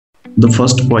The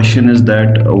first question is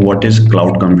that what is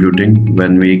cloud computing?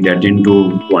 When we get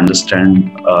into to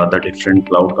understand the different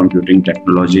cloud computing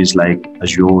technologies like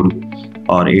Azure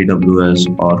or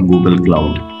AWS or Google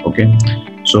Cloud. Okay,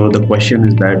 so the question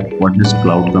is that what is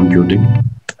cloud computing?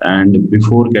 And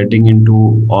before getting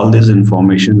into all this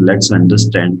information, let's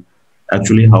understand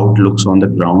actually how it looks on the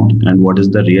ground and what is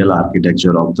the real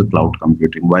architecture of the cloud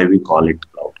computing, why we call it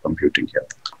cloud computing here.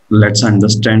 Let's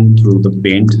understand through the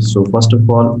paint. So first of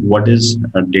all, what is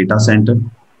a data center?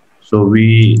 So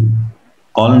we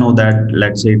all know that,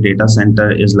 let's say, data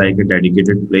center is like a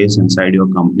dedicated place inside your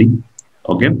company,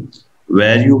 okay,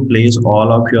 where you place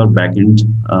all of your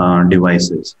backend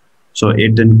devices. So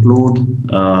it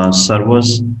include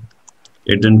servers,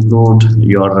 it include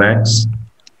your racks,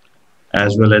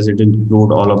 as well as it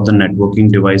include all of the networking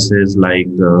devices like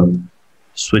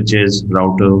switches,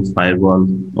 router, firewall.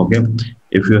 Okay,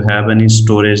 if you have any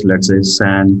storage, let's say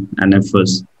SAN,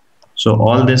 NFS, so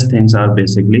all these things are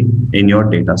basically in your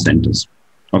data centers.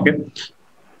 Okay,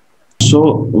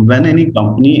 so when any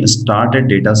company start at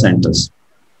data centers,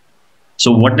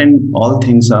 so what and all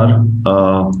things are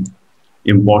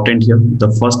important here.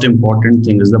 The first important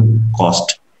thing is the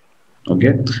cost.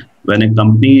 Okay, when a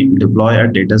company deploy a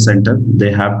data center,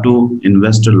 they have to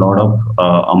invest a lot of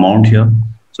amount here.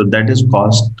 So that is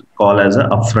cost, called as a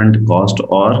upfront cost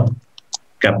or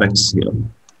capex here,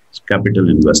 capital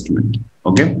investment.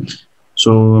 Okay,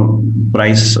 so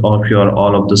price of your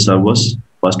all of the servers,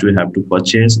 first we have to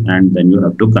purchase and then you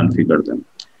have to configure them.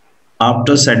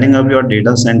 After setting up your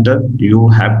data center, you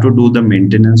have to do the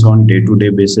maintenance on day-to-day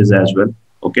basis as well.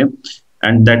 Okay,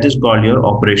 and that is called your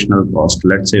operational cost,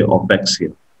 let's say OPEX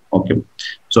here. Okay,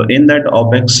 so in that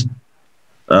OPEX,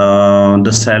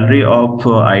 the salary of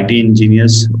IT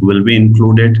engineers will be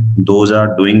included. Those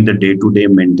are doing the day-to-day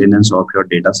maintenance of your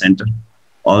data center.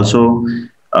 Also,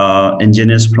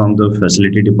 engineers from the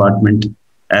facility department,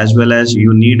 as well as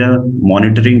you need a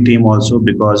monitoring team also,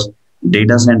 because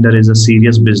data center is a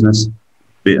serious business.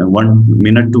 1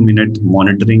 minute to minute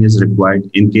monitoring is required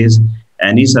in case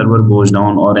any server goes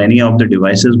down or any of the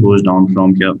devices goes down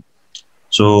from here.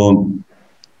 So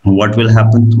what will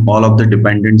happen? All of the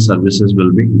dependent services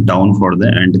will be down for the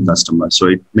end customer. So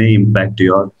it may impact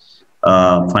your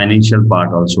financial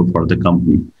part also for the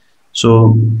company.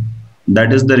 So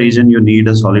that is the reason you need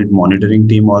a solid monitoring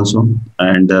team also,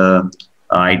 and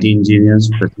IT engineers,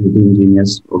 facility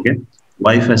engineers. Okay,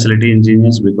 why facility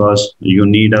engineers? Because you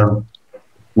need a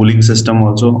cooling system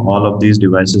also. All of these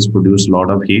devices produce a lot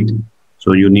of heat,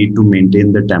 so you need to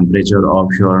maintain the temperature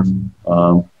of your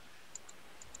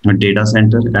data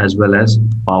center, as well as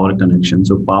power connection.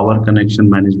 So power connection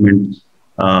management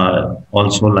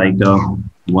also like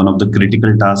one of the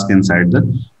critical tasks inside the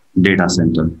data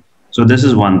center. So this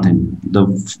is one thing. The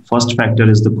first factor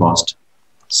is the cost.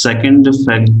 Second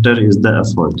factor is the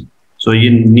effort. So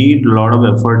you need a lot of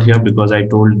effort here, because I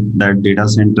told that data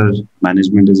center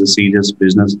management is a serious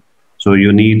business. So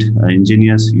you need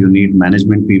engineers, you need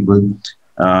management people,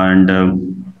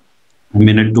 and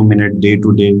minute to minute, day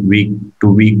to day, week to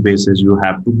week basis, you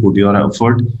have to put your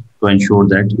effort to ensure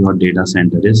that your data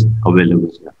center is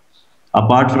available here.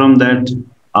 Apart from that,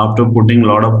 after putting a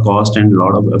lot of cost and a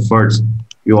lot of efforts,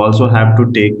 you also have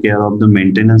to take care of the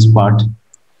maintenance part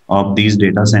of these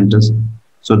data centers.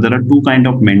 So there are two kind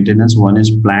of maintenance. One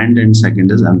is planned and second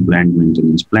is unplanned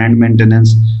maintenance. Planned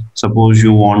maintenance, suppose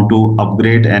you want to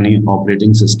upgrade any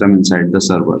operating system inside the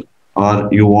server, or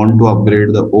you want to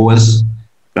upgrade the OS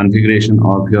configuration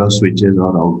of your switches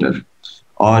or router,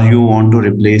 or you want to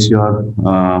replace your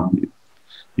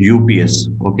UPS.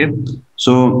 Okay,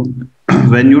 so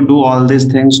when you do all these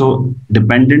things, so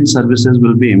dependent services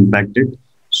will be impacted.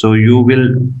 So you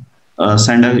will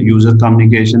send a user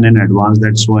communication in advance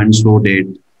that so and so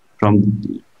date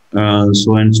from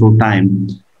so and so time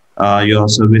your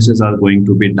services are going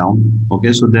to be down.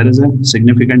 Okay, so there is a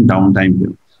significant downtime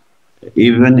here.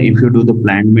 Even if you do the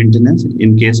planned maintenance,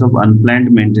 in case of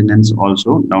unplanned maintenance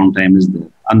also downtime is there.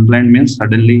 Unplanned means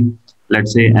suddenly,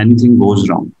 let's say anything goes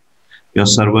wrong, your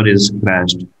server is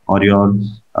crashed or your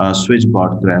switch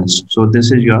got crashed. So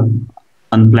this is your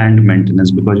unplanned maintenance,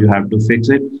 because you have to fix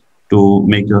it to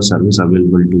make your service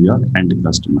available to your end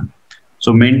customer.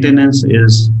 So maintenance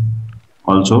is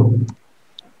also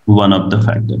one of the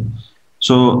factors.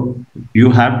 So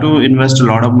you have to invest a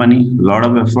lot of money, a lot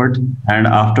of effort, and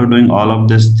after doing all of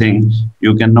this thing,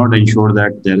 you cannot ensure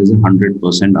that there is 100%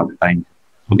 uptime.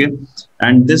 Okay,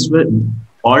 and this way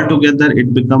altogether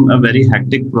it become a very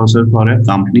hectic process for a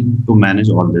company to manage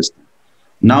all this.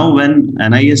 Now, when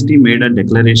NIST made a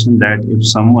declaration that if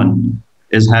someone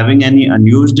is having any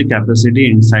unused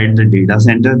capacity inside the data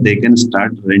center, they can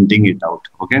start renting it out.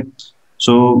 Okay.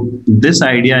 So this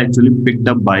idea actually picked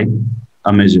up by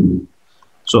Amazon.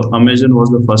 So Amazon was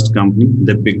the first company.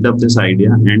 They picked up this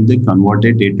idea and they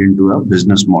converted it into a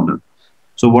business model.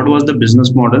 So what was the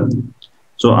business model?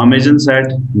 So Amazon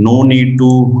said, no need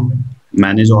to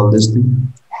manage all this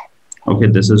thing. Okay,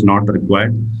 this is not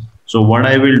required. So what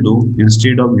I will do,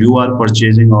 instead of you are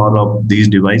purchasing all of these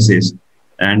devices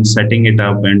and setting it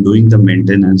up and doing the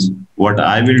maintenance, what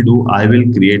I will do, I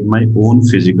will create my own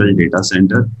physical data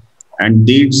center, and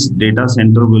this data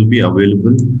center will be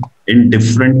available in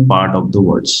different part of the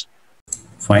world.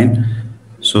 Fine.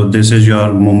 So this is your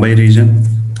Mumbai region.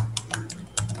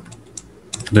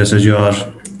 This is your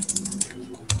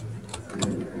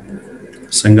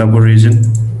Singapore region.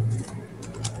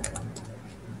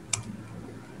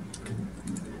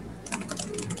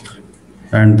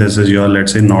 And this is your,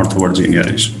 let's say, North Virginia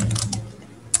region.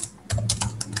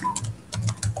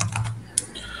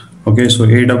 Okay, so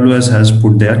AWS has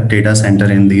put their data center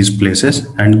in these places,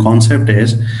 and concept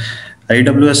is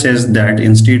AWS says that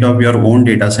instead of your own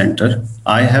data center,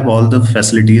 I have all the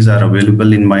facilities are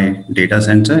available in my data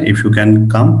center. If you can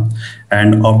come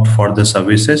and opt for the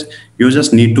services, you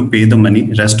just need to pay the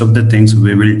money. Rest of the things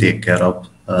we will take care of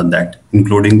that,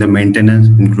 including the maintenance,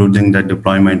 including the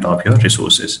deployment of your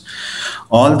resources.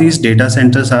 All these data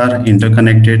centers are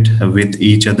interconnected with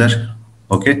each other,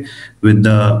 okay, with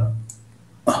the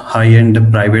high-end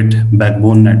private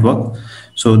backbone network.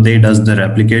 So they does the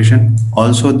replication.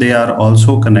 Also, they are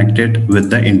also connected with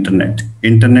the internet.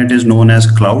 Internet is known as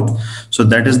cloud. So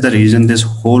that is the reason this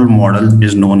whole model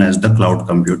is known as the cloud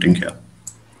computing here,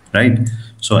 right?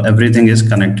 So everything is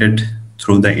connected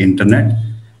through the internet.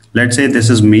 Let's say this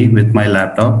is me with my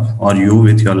laptop, or you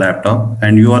with your laptop,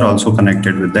 and you are also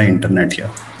connected with the internet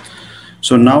here.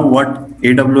 So now what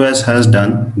AWS has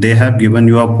done, they have given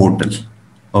you a portal.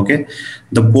 Okay,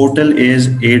 the portal is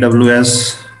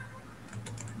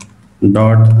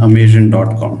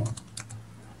aws.amazon.com.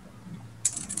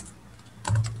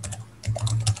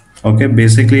 Okay,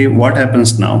 basically what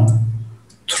happens now,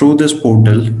 through this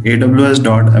portal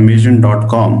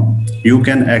aws.amazon.com, you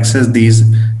can access these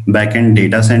backend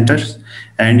data centers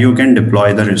and you can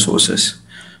deploy the resources.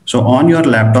 So on your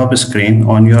laptop screen,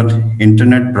 on your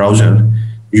internet browser,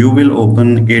 you will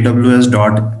open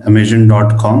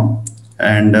aws.amazon.com,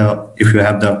 and if you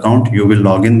have the account, you will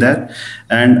log in there.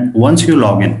 And once you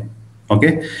log in,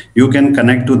 okay, you can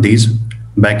connect to these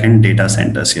backend data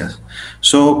centers here.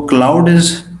 So cloud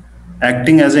is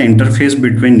acting as an interface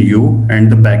between you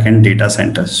and the backend data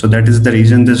centers. So that is the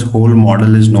reason this whole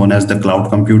model is known as the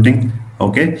cloud computing.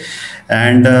 Okay,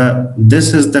 and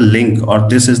this is the link, or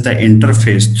this is the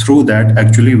interface through that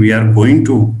actually we are going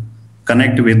to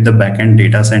connect with the backend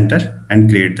data center and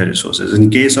create the resources. In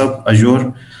case of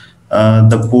Azure,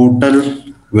 the portal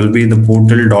will be the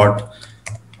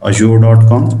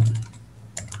portal.azure.com.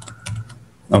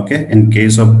 Okay, in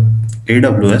case of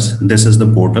AWS, this is the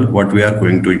portal what we are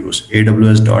going to use,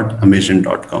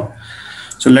 aws.amazon.com.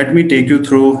 So let me take you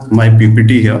through my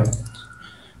PPT here.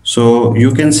 So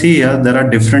you can see here there are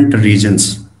different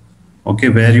regions, okay,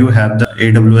 where you have the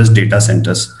AWS data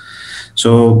centers.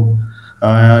 So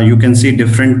you can see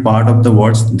different part of the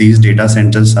world these data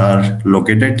centers are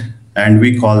located, and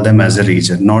we call them as a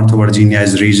region. North Virginia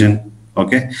is region.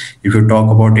 Okay, if you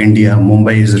talk about India,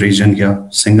 Mumbai is region here,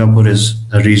 Singapore is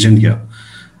a region here,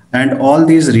 and all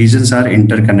these regions are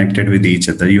interconnected with each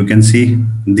other. You can see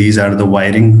these are the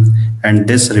wiring, and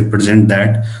this represent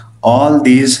that all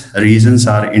these regions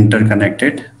are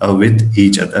interconnected with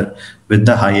each other with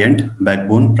the high-end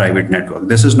backbone private network.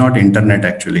 This is not internet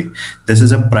actually. This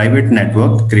is a private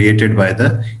network created by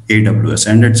the AWS,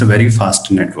 and it's a very fast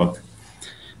network,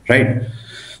 right?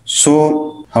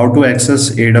 So how to access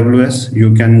AWS?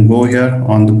 You can go here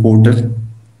on the portal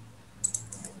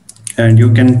and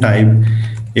you can type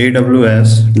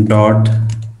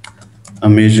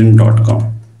aws.amazon.com.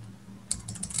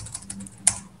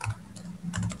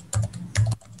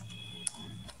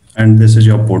 And this is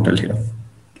your portal here,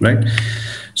 right?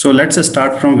 So let's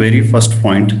start from very first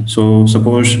point. So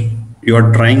suppose you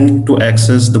are trying to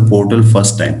access the portal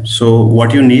first time. So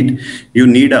what you need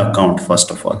an account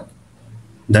first of all.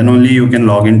 Then only you can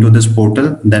log into this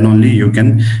portal. Then only you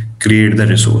can create the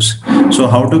resource. So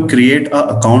how to create an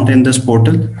account in this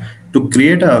portal? To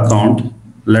create an account,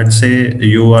 let's say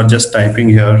you are just typing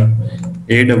here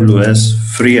AWS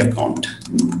free account.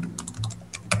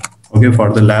 Okay,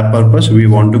 for the lab purpose, we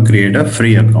want to create a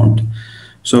free account.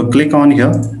 So click on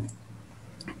here.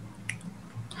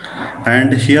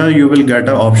 And here you will get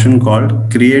an option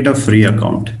called create a free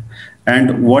account. and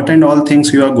what and all things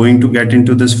you are going to get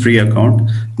into this free account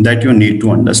that you need to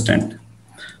understand.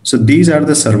 So these are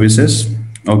the services,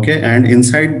 okay, and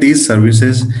inside these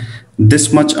services,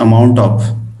 this much amount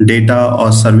of data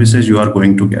or services you are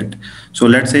going to get. So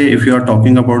let's say if you are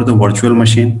talking about the virtual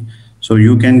machine, so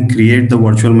you can create the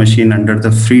virtual machine under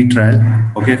the free trial,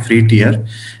 okay, free tier,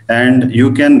 and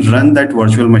you can run that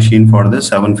virtual machine for the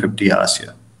 750 hours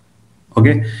here.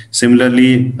 Okay,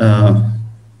 similarly,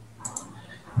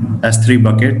 S3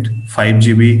 bucket 5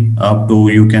 GB up to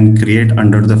you can create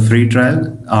under the free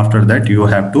trial. After that, you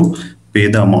have to pay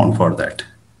the amount for that.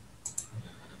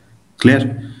 Clear?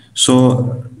 So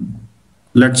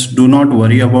let's do not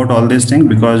worry about all these things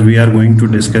because we are going to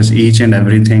discuss each and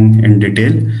everything in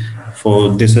detail. For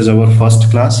this is our first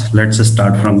class. Let's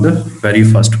start from the very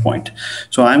first point.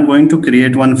 So I'm going to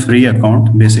create one free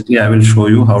account. Basically, I will show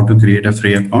you how to create a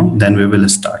free account. Then we will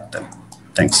start them.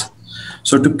 Thanks.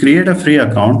 So to create a free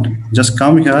account, just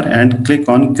come here and click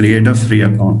on create a free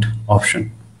account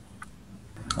option.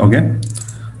 Okay.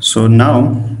 So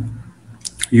now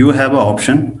you have an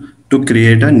option to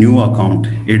create a new account,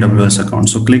 AWS account.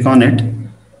 So click on it.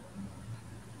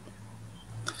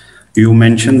 You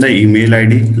mention the email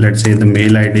ID. Let's say the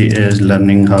mail ID is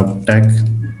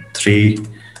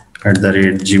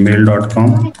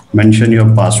learninghubtech3@gmail.com. Mention your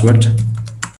password.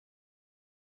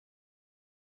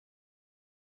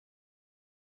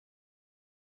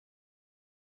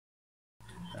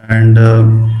 And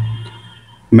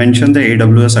mention the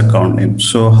AWS account name.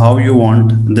 So how you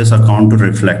want this account to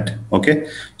reflect. Okay.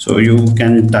 So you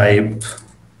can type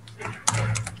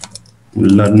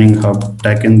Learning Hub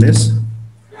Tech in this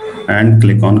and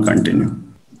click on continue.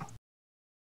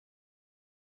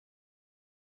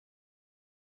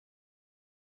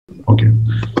 Okay.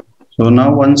 So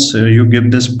now once you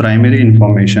give this primary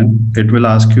information, it will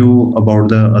ask you about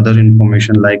the other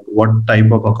information like what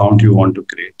type of account you want to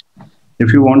create.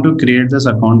 If you want to create this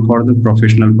account for the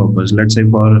professional purpose, let's say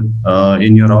for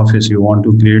in your office, you want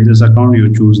to create this account, you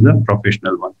choose the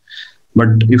professional one.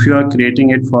 But if you are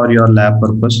creating it for your lab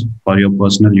purpose, for your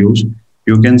personal use,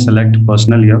 you can select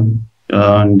personal here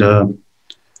and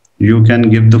you can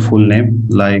give the full name,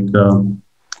 like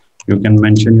you can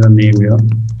mention your name here,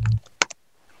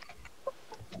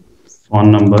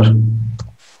 phone number,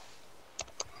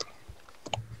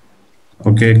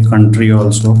 okay, country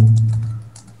also.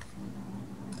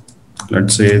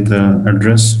 Let's say the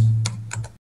address.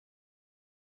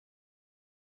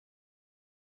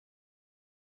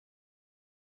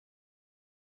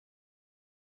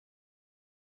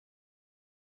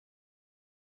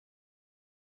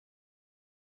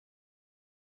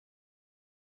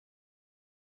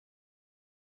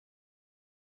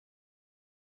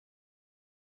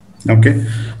 Okay,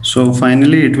 so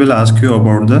finally it will ask you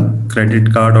about the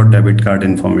credit card or debit card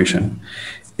information.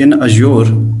 In Azure,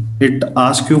 it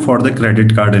asks you for the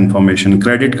credit card information.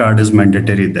 Credit card is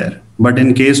mandatory there. But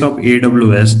in case of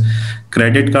AWS,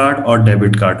 credit card or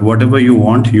debit card, whatever you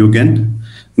want, you can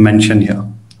mention here.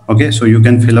 Okay, so you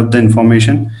can fill up the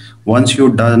information. Once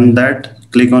you've done that,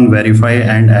 click on verify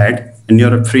and add, and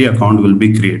your free account will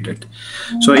be created.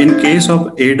 So in case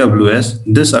of AWS,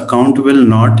 this account will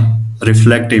not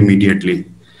reflect immediately.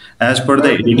 As per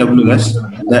the AWS,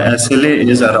 the SLA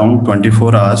is around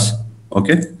 24 hours.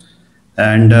 Okay,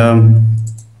 and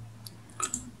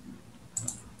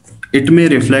it may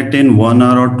reflect in 1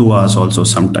 hour or 2 hours also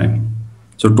sometime.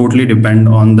 So totally depend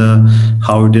on the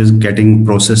how it is getting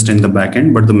processed in the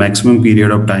backend, but the maximum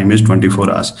period of time is 24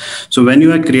 hours. So when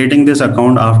you are creating this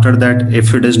account, after that,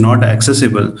 if it is not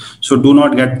accessible, so do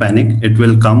not get panic. It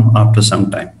will come after some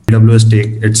time. AWS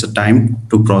take its time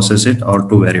to process it or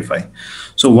to verify.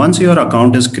 So once your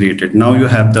account is created, now you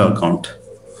have the account.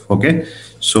 Okay.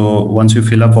 So once you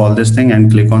fill up all this thing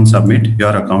and click on submit,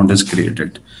 your account is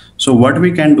created. So what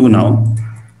we can do now,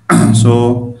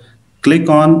 so click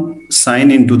on sign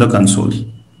into the console.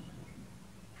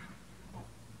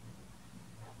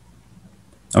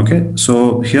 Okay,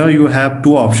 so here you have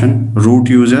two options, root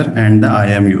user and the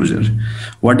IAM user.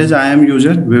 What is IAM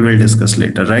user? We will discuss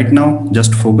later. Right now,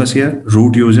 just focus here,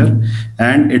 root user,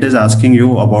 and it is asking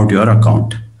you about your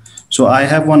account. So I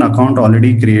have one account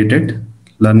already created,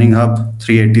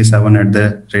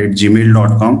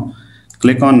 learninghub387@gmail.com.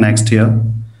 Click on next here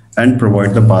and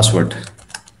provide the password.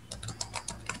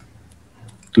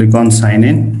 Click on sign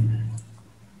in.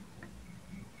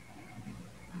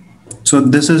 So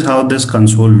this is how this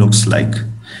console looks like.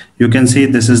 You can see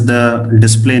this is the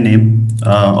display name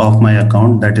of my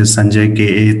account, that is Sanjay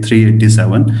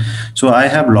KA387. So I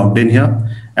have logged in here,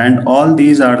 and all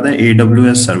these are the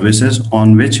AWS services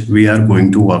on which we are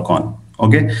going to work on.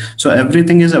 Okay, so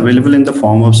everything is available in the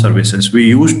form of services.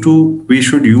 We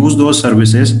should use those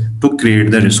services to create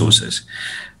the resources.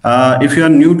 If you are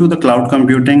new to the cloud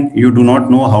computing, you do not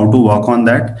know how to work on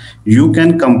that, you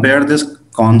can compare this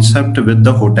concept with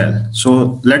the hotel.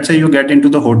 So let's say you get into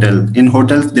the hotel. In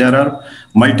hotels there are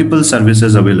multiple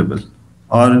services available,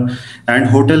 or and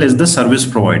hotel is the service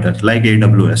provider like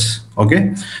AWS.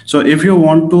 Okay, so if you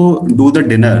want to do the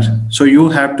dinner, so you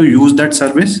have to use that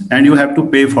service and you have to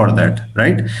pay for that,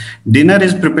 right? Dinner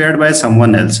is prepared by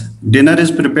someone else. Dinner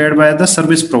is prepared by the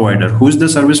service provider. Who is the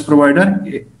service provider?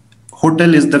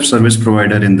 Hotel is the service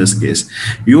provider in this case.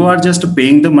 You are just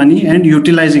paying the money and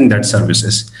utilizing that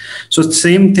services. So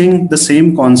same thing, the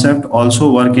same concept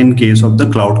also work in case of the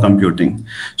cloud computing.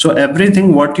 So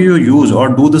everything what you use or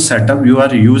do the setup, you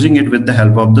are using it with the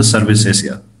help of the services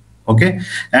here. Okay,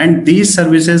 and these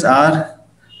services are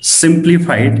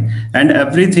simplified, and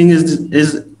everything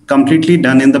is completely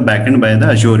done in the backend by the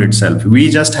Azure itself.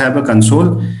 We just have a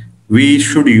console. We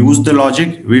should use the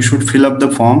logic, we should fill up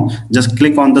the form, just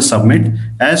click on the submit.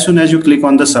 As soon as you click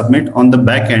on the submit, on the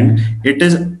back end, it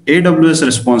is AWS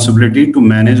responsibility to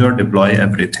manage or deploy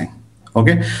everything.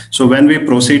 Okay, so when we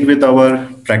proceed with our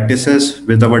practices,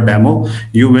 with our demo,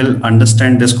 you will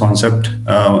understand this concept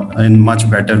in much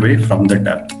better way from the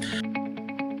depth.